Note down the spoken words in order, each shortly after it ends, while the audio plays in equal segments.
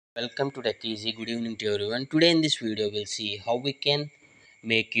Welcome to Tech Easy. Good evening to everyone. Today in this video we'll see how we can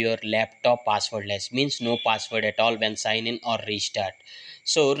make your laptop passwordless, means no password at all when sign in or restart.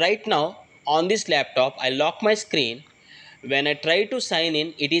 So right now on this laptop I lock my screen. When I try to sign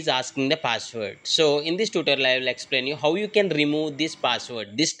in, it is asking the password. So in this tutorial I will explain you how you can remove this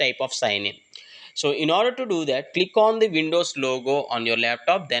password, this type of sign in. So in order to do that, click on the Windows logo on your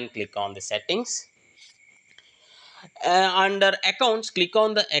laptop, then click on the settings. Under accounts, click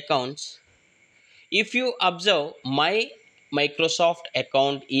on the accounts. If you observe, my Microsoft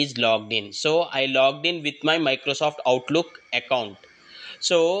account is logged in, so I logged in with my Microsoft Outlook account.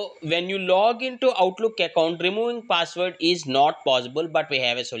 So when you log into Outlook account, removing password is not possible, but we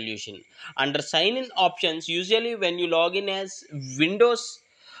have a solution. Under sign in options, usually when you log in as Windows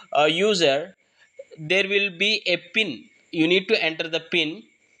user, there will be a pin. You need to enter the pin.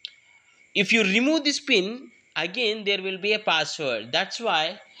 If you remove this pin, again there will be a password. That's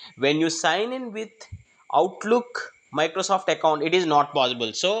why when you sign in with Outlook Microsoft account, it is not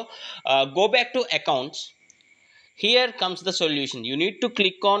possible. So go back to accounts. Here comes the solution. You need to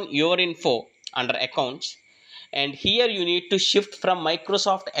click on your info under accounts, and here you need to shift from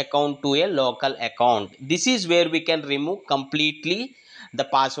Microsoft account to a local account. This is where we can remove completely the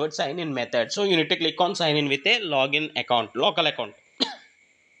password sign in method. So you need to click on sign in with a login account, local account.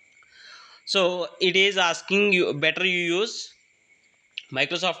 So it is asking you better you use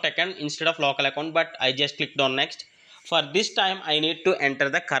Microsoft account instead of local account, but I just clicked on next. For this time I need to enter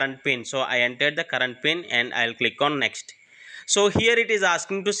the current pin, so I entered the current pin and I'll click on next. So here it is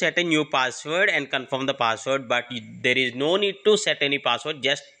asking to set a new password and confirm the password, but there is no need to set any password.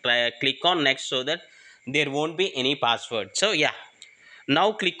 Just click on next so that there won't be any password. So yeah,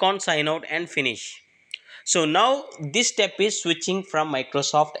 now click on sign out and finish. So now this step is switching from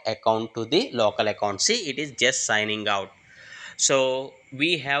Microsoft account to the local account. See, it is just signing out. So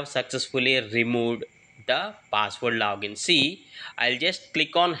we have successfully removed the password login. See, I'll just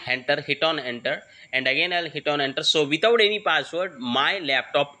click on enter, hit on enter, and again I'll hit on enter. So without any password, my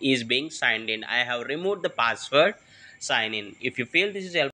laptop is being signed in. I have removed the password sign in. If you feel this is helpful,